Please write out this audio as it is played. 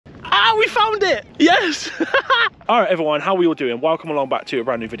Ah, we found it! Yes! Alright everyone, how are we all doing? Welcome along back to a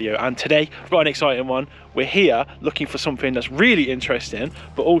brand new video, and today we've got an exciting one. We're here looking for something that's really interesting,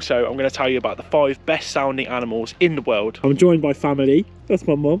 but also I'm going to tell you about the 5 best sounding animals in the world. I'm joined by family. That's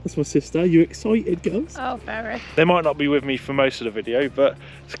my mum, that's my sister. You excited, girls? Oh, very. They might not be with me for most of the video, but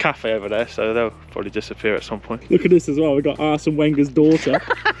it's a cafe over there, so they'll probably disappear at some point. Look at this as well, we've got Arsene Wenger's daughter.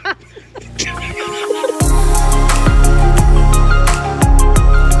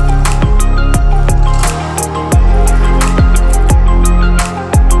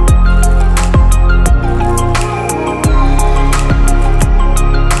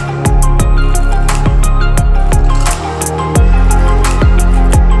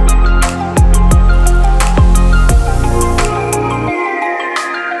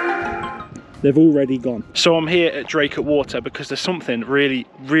 They've already gone. So I'm here at Drake at Water because there's something really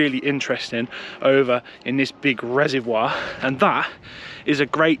interesting over in this big reservoir, and that is a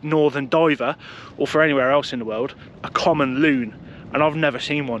great northern diver, or for anywhere else in the world, a common loon. And I've never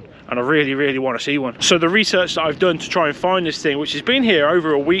seen one, and I really want to see one. So the research that I've done to try and find this thing, which has been here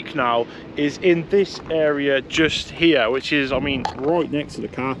over a week now, is in this area just here, which is, I mean, right next to the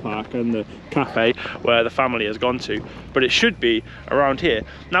car park and the cafe where the family has gone to. But it should be around here.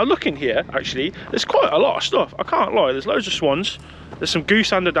 Now looking here, actually, there's quite a lot of stuff. I can't lie, there's loads of swans. There's some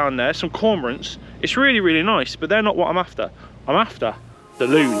goosander down there, some cormorants. It's really nice, but they're not what I'm after. I'm after the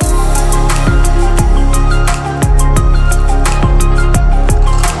loon.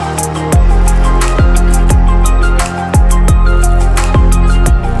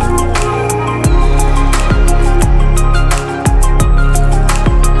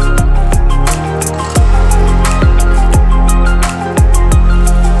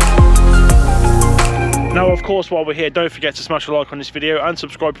 Of course, while we're here, don't forget to smash a like on this video and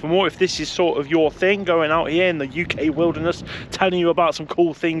subscribe for more if this is sort of your thing, going out here in the UK wilderness, telling you about some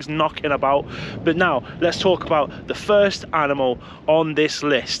cool things knocking about. But now let's talk about the first animal on this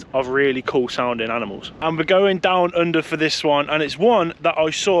list of really cool sounding animals, and we're going down under for this one, and it's one that I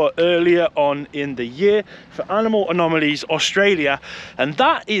saw earlier on in the year for Animal Anomalies Australia, and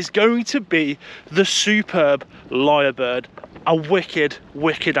that is going to be the superb lyrebird. A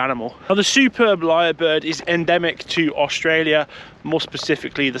wicked animal. Now the superb lyrebird is endemic to Australia, more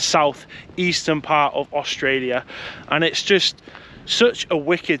specifically the southeastern part of Australia, and it's just such a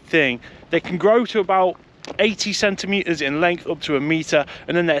wicked thing. They can grow to about 80 centimeters in length, up to 1 meter,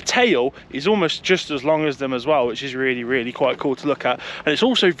 and then their tail is almost just as long as them as well, which is really quite cool to look at. And it's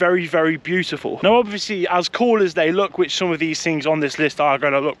also very beautiful. Now obviously, as cool as they look, which some of these things on this list are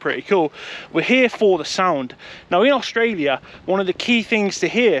going to look pretty cool, we're here for the sound. Now in Australia, one of the key things to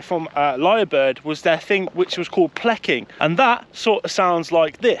hear from lyrebird was their thing which was called plecking, and that sort of sounds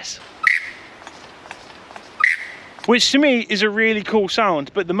like this, which to me is a really cool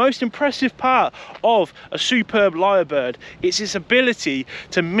sound. But the most impressive part of a superb lyrebird is its ability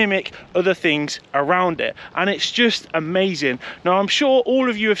to mimic other things around it, and it's just amazing. Now I'm sure all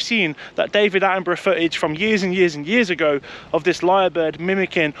of you have seen that David Attenborough footage from years and years ago of this lyrebird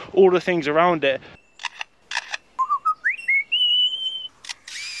mimicking all the things around it.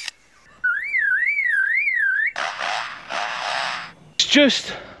 It's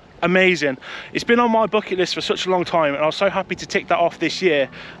just amazing. It's been on my bucket list for such a long time, and I was so happy to tick that off this year.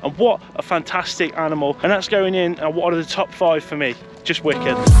 And what a fantastic animal. And that's going in at one of the top 5 for me. Just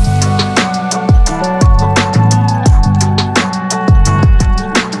wicked.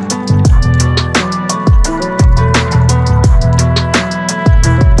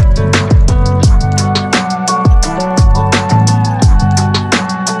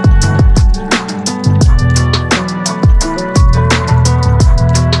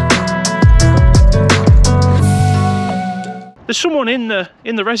 There's someone in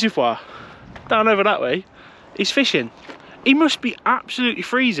the reservoir down over that way. He's fishing. He must be absolutely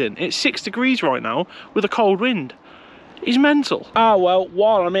freezing. It's 6 degrees right now with a cold wind. He's mental. Ah well,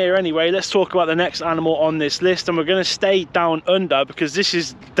 while I'm here anyway, let's talk about the next animal on this list, and we're going to stay down under because this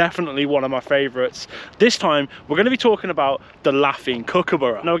is definitely one of my favourites. This time we're going to be talking about the laughing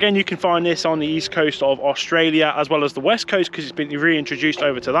kookaburra. Now again, you can find this on the east coast of Australia as well as the west coast, because it's been reintroduced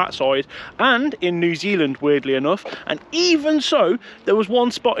over to that side, and in New Zealand, weirdly enough. And even so, there was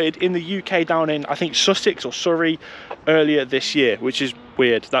one spotted in the UK down in, I think, Sussex or Surrey earlier this year, which is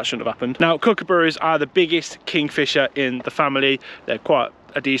weird. That shouldn't have happened. Now kookaburras are the biggest kingfisher in the family. They're quite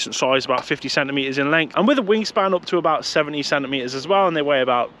a decent size, about 50 centimeters in length, and with a wingspan up to about 70 centimeters as well, and they weigh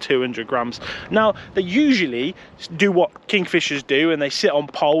about 200 grams. Now they usually do what kingfishers do, and they sit on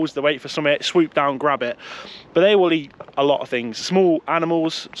poles, they wait for something, swoop down, grab it, but they will eat a lot of things, small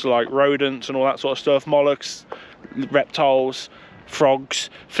animals, so like rodents and all that sort of stuff, mollusks, reptiles, frogs,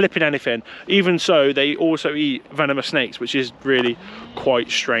 flipping anything. Even so, they also eat venomous snakes, which is really quite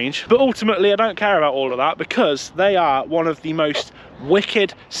strange. But ultimately, I don't care about all of that because they are one of the most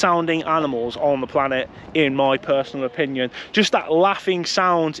wicked sounding animals on the planet, in my personal opinion. Just that laughing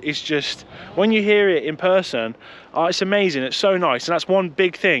sound is just, when you hear it in person, it's amazing. It's so nice, and that's one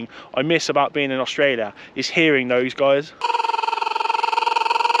big thing I miss about being in Australia, is hearing those guys.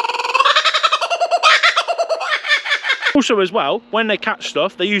 Also as well, when they catch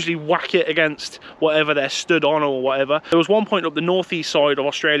stuff, they usually whack it against whatever they're stood on or whatever. There was one point up the northeast side of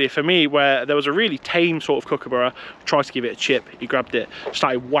Australia for me where there was a really tame sort of kookaburra. Tried to give it a chip, he grabbed it,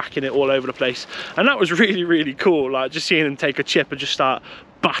 started whacking it all over the place, and that was really, really cool. Like, just seeing him take a chip and just start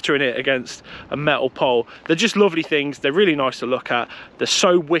battering it against a metal pole. They're just lovely things. They're really nice to look at. They're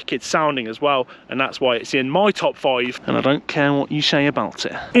so wicked sounding as well, and that's why it's in my top 5, and I don't care what you say about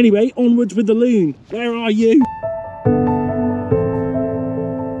it. Anyway, onwards with the loon. Where are you?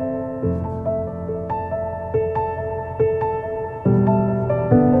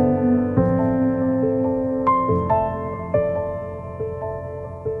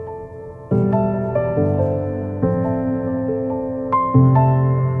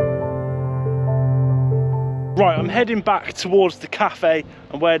 Right, I'm heading back towards the cafe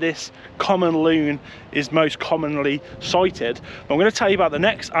and where this common loon is most commonly sighted. But I'm going to tell you about the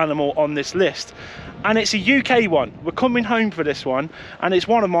next animal on this list, and it's a UK one. We're coming home for this one, and it's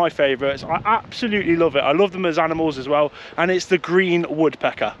one of my favourites. I absolutely love it. I love them as animals as well, and it's the green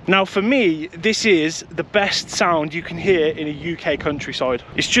woodpecker. Now for me, this is the best sound you can hear in a UK countryside.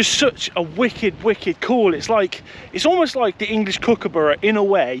 It's just such a wicked cool. It's almost like the English kookaburra in a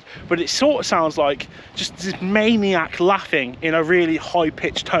way, but it sort of sounds like just this maniac laughing in a really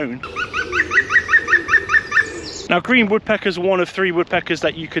high-pitched tone. Now, green woodpeckers are one of 3 woodpeckers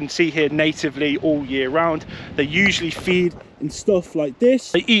that you can see here natively all year round. They usually feed in stuff like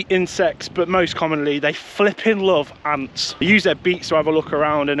this. They eat insects, but most commonly they flipping love ants. They use their beaks to have a look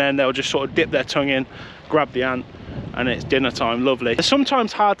around, and then they'll just sort of dip their tongue in, grab the ant, and it's dinner time. Lovely. They're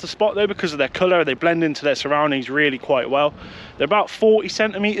sometimes hard to spot though because of their colour. They blend into their surroundings really quite well. They're about 40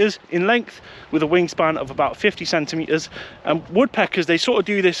 centimetres in length with a wingspan of about 50 centimetres. And woodpeckers, they sort of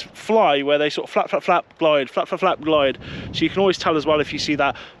do this fly where they sort of flap, flap, flap, glide, flap, flap, flap, glide. So you can always tell as well if you see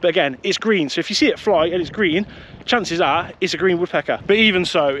that. But again, it's green. So if you see it fly and it's green, chances are it's a green woodpecker. But even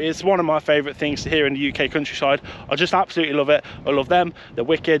so, it's one of my favourite things to hear in the UK countryside. I just absolutely love it. I love them. They're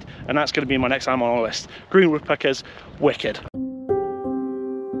wicked, and that's going to be my next animal on the list. Green woodpeckers, wicked.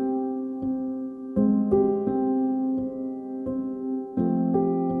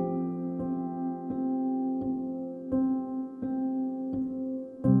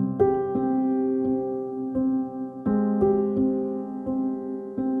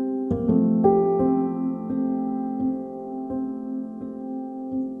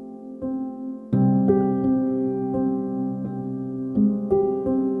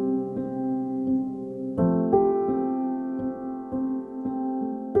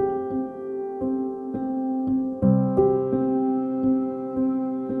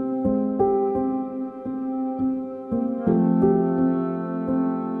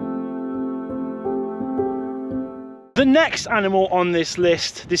 The next animal on this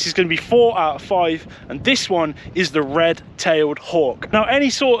list, this is going to be 4 out of 5, and this one is the red-tailed hawk. Now,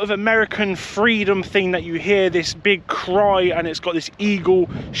 any sort of American freedom thing that you hear, this big cry, and it's got this eagle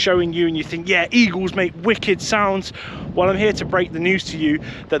showing you, and you think, yeah, eagles make wicked sounds. Well, I'm here to break the news to you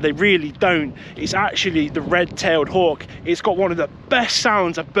that they really don't. It's actually the red-tailed hawk. It's got one of the best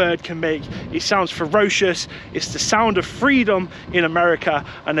sounds a bird can make. It sounds ferocious. It's the sound of freedom in America,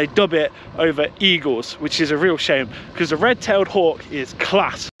 and they dub it over eagles, which is a real shame, because the red-tailed hawk is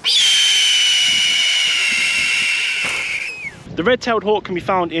class. The red-tailed hawk can be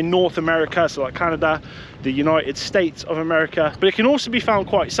found in North America, so like Canada, the United States of America, but it can also be found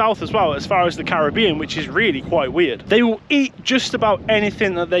quite south as well, as far as the Caribbean, which is really quite weird. They will eat just about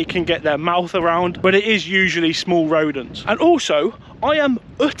anything that they can get their mouth around, but it is usually small rodents. And also, I am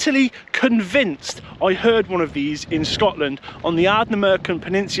utterly convinced I heard one of these in Scotland on the Ardnamurchan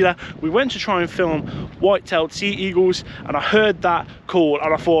Peninsula. We went to try and film white-tailed sea eagles, and I heard that call,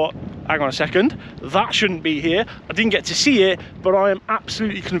 and I thought, hang on a second, that shouldn't be here. I didn't get to see it, but I am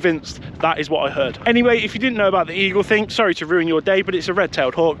absolutely convinced that is what I heard. Anyway, if you didn't know about the eagle thing, sorry to ruin your day, but it's a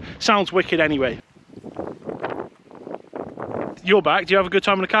red-tailed hawk. Sounds wicked anyway. You're back. Do you have a good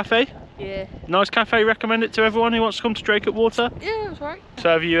time in the cafe? Yeah. Nice cafe, recommend it to everyone who wants to come to Drake Water? Yeah, that's right. So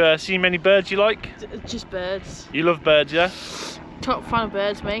have you seen many birds you like? Just birds. You love birds, yeah? Top fan of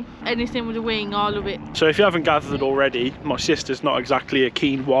birds, me. Anything with a wing, I love it. So if you haven't gathered already, my sister's not exactly a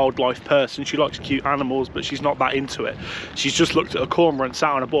keen wildlife person. She likes cute animals, but she's not that into it. She's just looked at a cormorant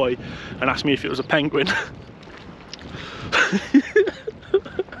sat on a buoy and asked me if it was a penguin.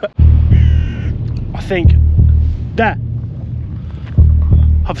 I think there.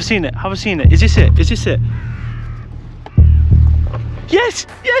 Have I seen it? Have I seen it? Is this it? Is this it? Yes!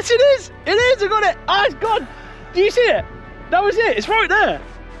 Yes, it is! It is! I got it! Ah, it's gone! Do you see it? That was it! It's right there!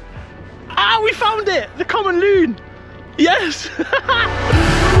 Ah, we found it! The common loon! Yes!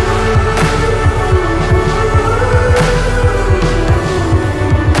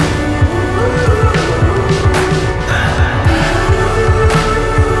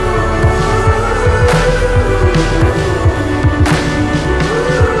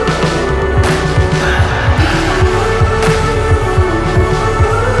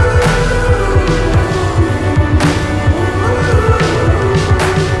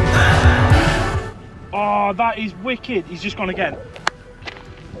 Oh, that is wicked. He's just gone again.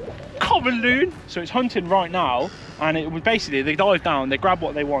 Common loon. So it's hunting right now, and it was basically, they dive down, they grab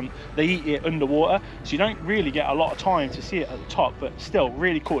what they want, they eat it underwater, so you don't really get a lot of time to see it at the top, but still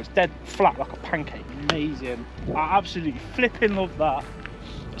really cool. It's dead flat like a pancake. Amazing. I absolutely flipping love that.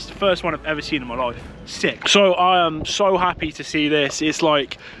 It's the first one I've ever seen in my life. Sick. So I am so happy to see this. It's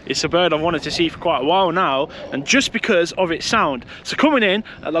like, it's a bird I've wanted to see for quite a while now, and just because of its sound. So coming in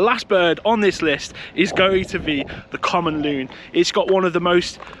at the last bird on this list is going to be the common loon. It's got one of the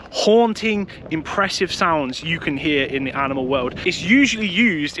most haunting, impressive sounds you can hear in the animal world. It's usually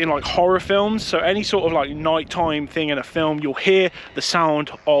used in like horror films, so any sort of like nighttime thing in a film, you'll hear the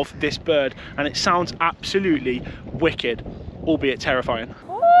sound of this bird, and it sounds absolutely wicked, albeit terrifying.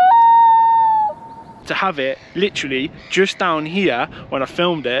 To have it literally just down here when I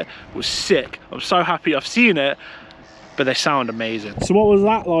filmed it was sick. I'm so happy I've seen it, but they sound amazing. So what was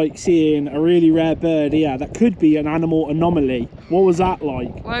that like, seeing a really rare bird here that could be an animal anomaly? What was that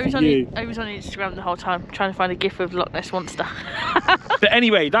like? Well, I was on Instagram the whole time trying to find a gif of Loch Ness Monster. But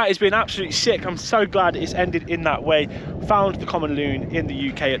anyway, that has been absolutely sick. I'm so glad it's ended in that way. Found the common loon in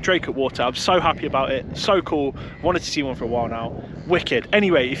the UK at Drake Water. I'm so happy about it. So cool. Wanted to see one for a while now. Wicked.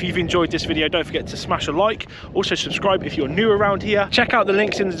 Anyway, if you've enjoyed this video, don't forget to smash a like. Also subscribe if you're new around here. Check out the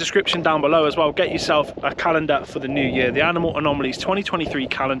links in the description down below as well. Get yourself a calendar for the new year, the Animal Anomalies 2023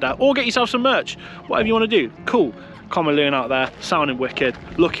 calendar, or get yourself some merch. Whatever you want to do. Cool. Common loon out there, sounding wicked,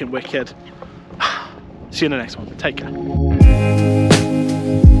 looking wicked. See you in the next one. Take care.